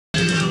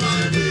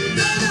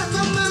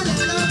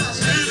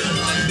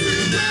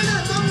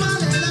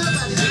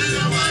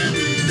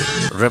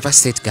River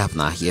State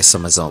Governor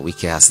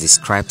Wike has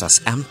described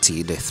as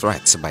empty the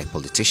threat by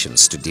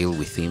politicians to deal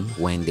with him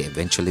when they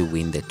eventually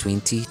win the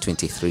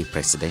 2023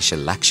 presidential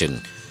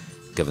election.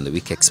 Governor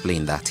Wike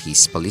explained that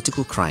his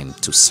political crime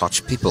to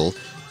such people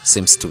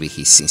seems to be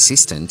his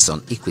insistence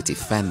on equity,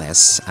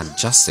 fairness and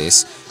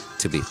justice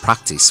to be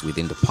practiced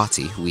within the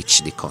party,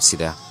 which they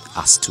consider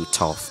as too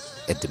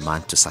tough a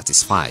demand to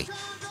satisfy.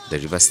 The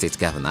River State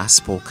Governor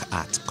spoke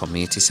at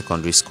Community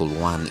Secondary School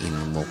 1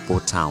 in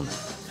Mokpo Town,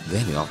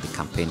 venue of the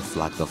campaign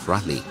flagged-off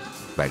rally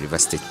by River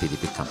State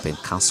PDP Campaign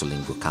Council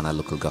in Gokana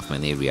local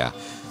government area.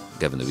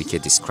 Governor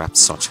Wike described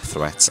such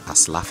threats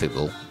as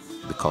laughable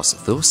because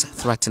those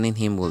threatening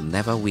him will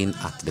never win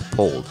at the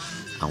poll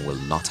and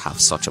will not have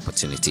such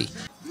opportunity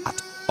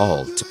at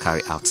all to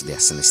carry out their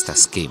sinister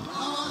scheme.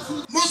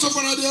 Most of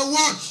them they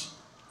watch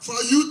for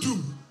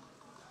YouTube.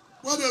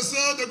 What they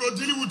say they go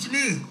deal with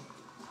me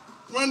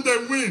when they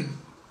win.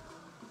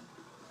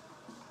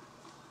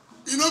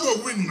 You not go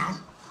win now.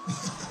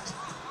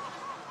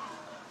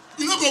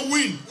 You not go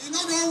win. You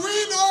not go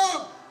win,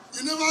 no.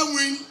 You never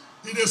win.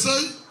 If they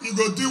say you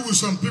go deal with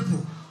some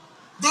people,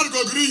 God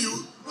go agree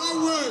you.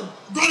 No way.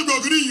 God go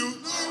agree you.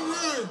 No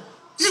way.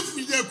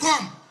 If they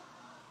come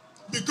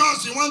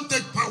because you want to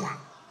take power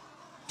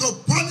to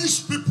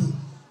punish people,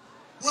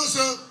 we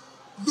say,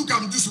 look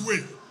at this way.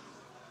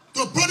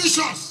 To punish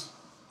us,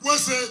 we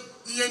say,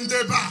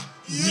 Yendeba.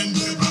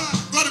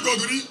 Yendeba. God go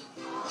agree.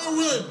 No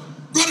way.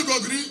 God go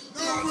agree.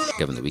 No way.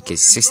 Governor Wike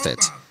insisted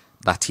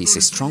that he is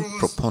a strong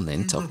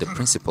proponent of the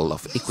principle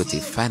of equity,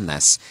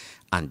 fairness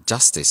and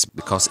justice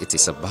because it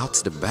is about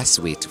the best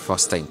way to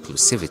foster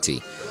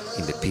inclusivity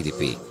in the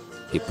PDP.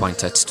 He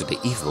pointed to the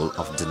evil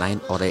of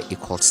denying other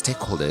equal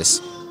stakeholders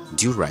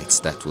due rights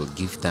that will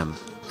give them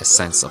a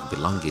sense of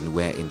belonging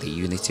wherein the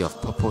unity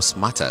of purpose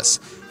matters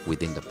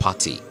within the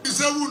party. You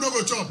say who no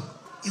go chop,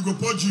 you go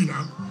punch you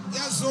now.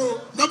 Yes,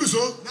 so. Not be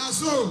so? Yes,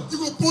 so. You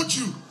go punch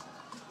you.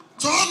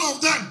 So all of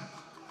them,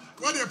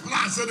 when they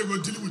plan, say they will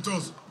deal with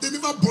us, they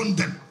never burn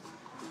them.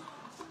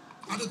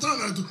 At the time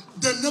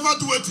they never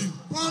do anything.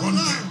 Burn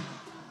them.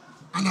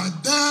 And I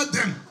dare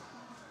them.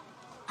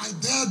 I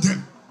dare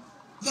them.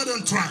 Let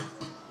them try.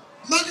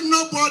 Make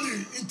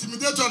nobody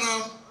intimidate you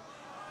now.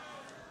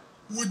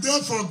 We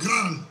there for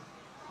ground.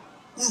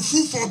 We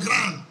food for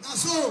ground.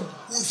 That's all.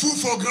 We food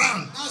for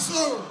ground. That's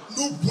all.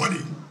 Nobody.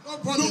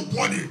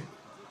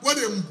 When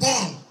they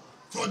born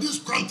for this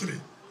country,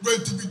 when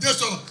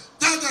intimidation,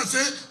 tell them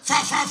say, fa.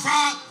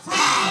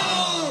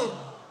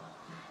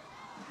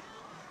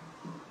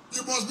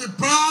 You must be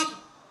proud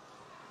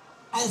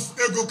of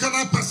a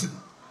Gokana person.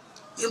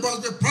 You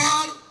must be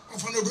proud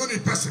of an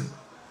Ogoni person.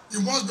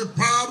 You must be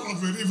proud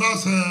of a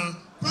Rivers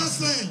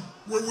person.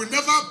 We will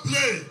never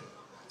play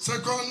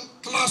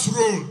second-class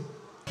role.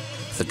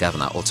 The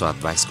governor also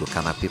advised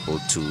Gokana people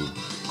to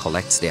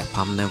collect their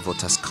permanent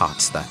voters'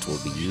 cards that will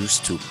be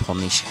used to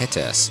punish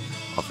haters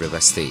of River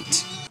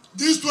State.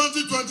 This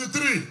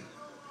 2023,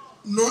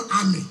 no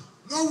army,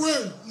 no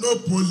way, no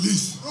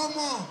police, no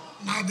more.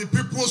 Now the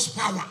people's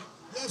power.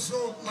 Yes,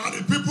 sir. Now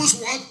the people's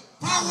what?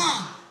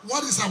 Power.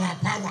 What is our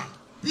power?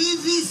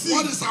 PVC.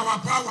 What is our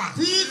power?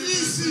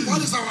 PVC.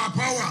 What is our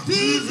power?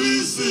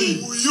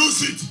 PVC. We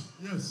use it.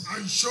 Yes.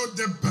 And show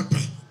them pepper.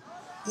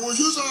 We will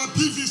use our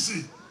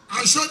PVC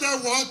and show them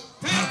what?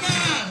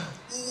 Pepper.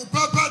 We will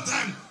pepper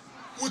them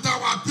with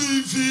our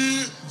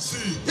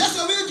PVC. Yes,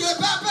 so we get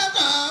pepper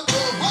them.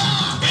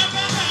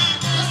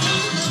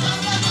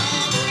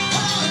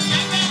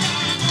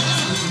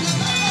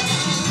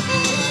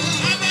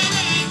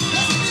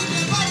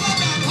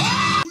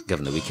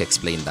 Governor Wike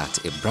explained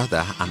that a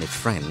brother and a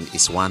friend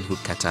is one who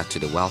cater to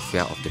the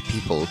welfare of the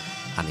people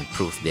and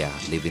improve their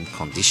living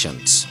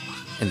conditions.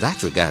 In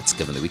that regard,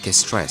 Governor Wike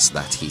stressed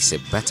that he is a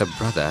better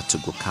brother to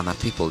Gokana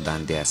people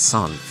than their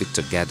son,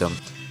 Victor Gedon,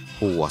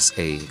 who was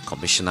a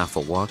commissioner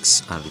for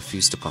works and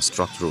refused to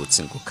construct roads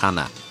in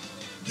Gokana.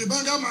 The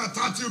Bangama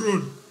 30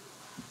 road,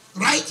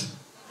 right?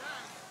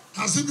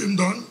 Has it been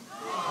done?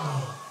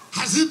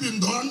 Has it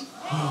been done?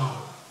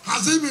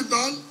 Has it been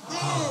done?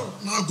 No.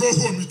 Now go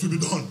home, it will be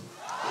done.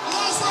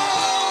 Go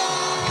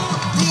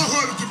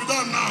home, it will be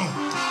done now.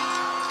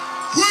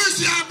 Who is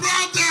your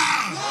brother?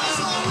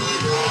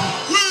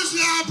 Who is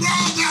your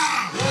brother?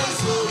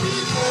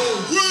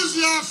 Who is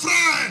your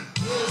friend?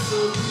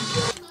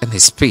 In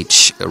his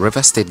speech, the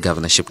River State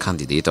governorship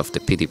candidate of the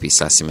PDP,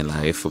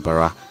 Sasimilare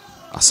Fubara,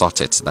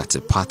 asserted that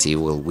the party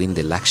will win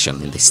the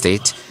election in the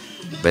state,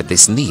 but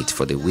there's need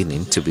for the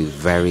winning to be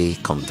very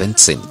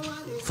convincing.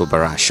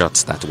 Fubara assured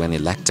that when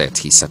elected,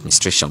 his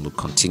administration will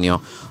continue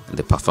on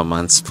the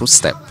performance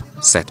footstep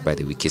set by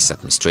the Wike's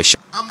administration.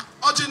 I'm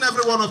urging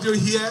every one of you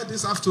here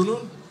this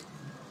afternoon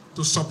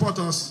to support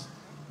us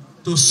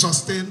to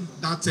sustain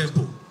that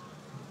tempo.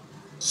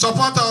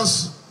 Support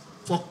us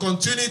for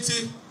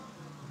continuity.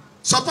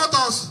 Support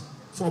us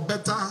for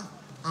better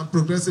and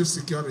progressive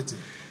security.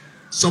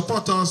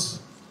 Support us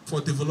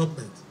for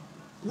development.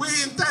 We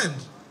intend,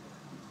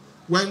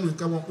 when we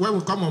come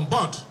on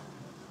board,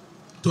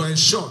 to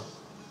ensure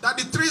that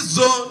the 3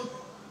 zones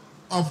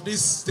of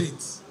this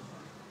state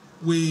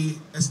we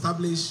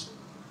establish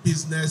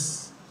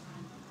business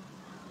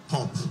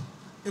hub.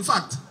 In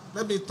fact,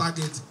 let me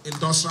target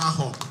industrial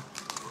hub.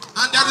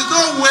 And there is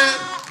no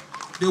way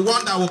the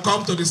one that will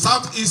come to the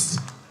southeast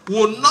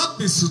will not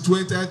be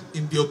situated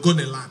in the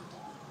Ogoni land.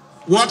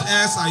 What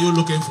else are you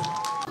looking for?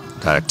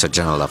 Director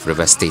General of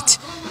River State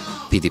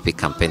PDP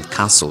Campaign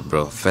Council,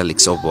 Bro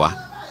Felix Obwa,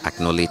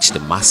 acknowledged the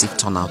massive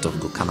turnout of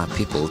Gukana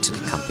people to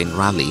the campaign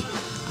rally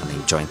and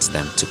enjoined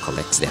them to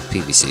collect their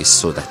PVCs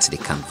so that they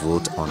can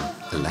vote on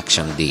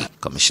election day.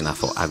 Commissioner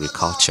for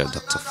Agriculture,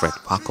 Dr. Fred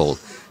Pakol,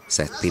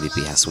 said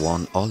PDP has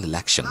won all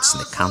elections in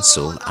the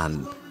council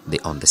and they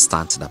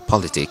understand that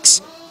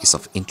politics is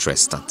of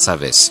interest and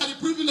service. By the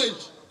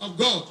privilege of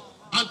God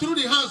and through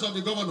the hands of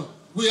the governor,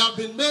 we have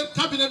been made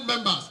cabinet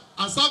members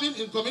and serving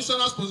in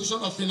commissioner's position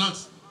of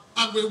finance.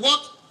 And we work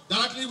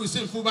directly with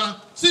Sim Fubara.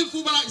 Sim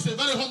Fubara is a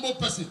very humble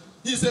person.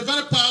 He is a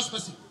very pious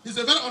person. He's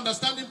a very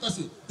understanding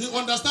person. He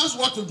understands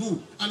what to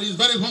do and he's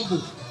very humble.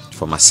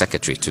 Former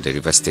Secretary to the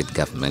River State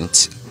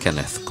Government,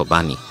 Kenneth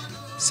Kobani,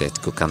 said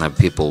Kukana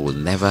people will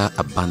never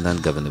abandon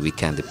Governor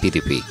Wike and the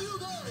PDP.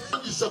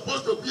 It's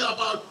supposed to be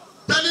about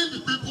telling the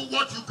people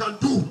what you can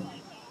do.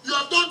 You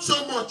have done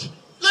so much.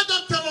 Let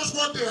them tell us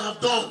what they have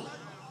done.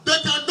 They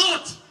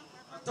cannot.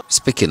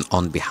 Speaking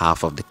on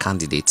behalf of the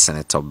candidate,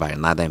 Senator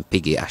Barnada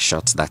Mpigi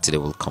assured that they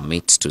will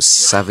commit to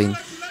serving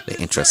the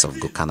interests of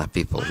Gukana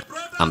people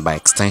and by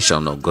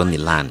extension Ogoni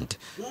land.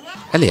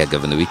 Earlier,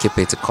 Governor Wike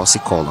paid a courtesy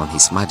call on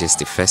His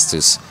Majesty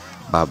Festus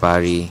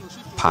Barbari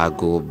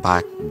Pago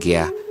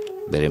Baggia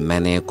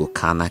Beremene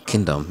Gukana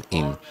Kingdom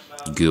in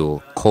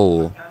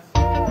Gyoko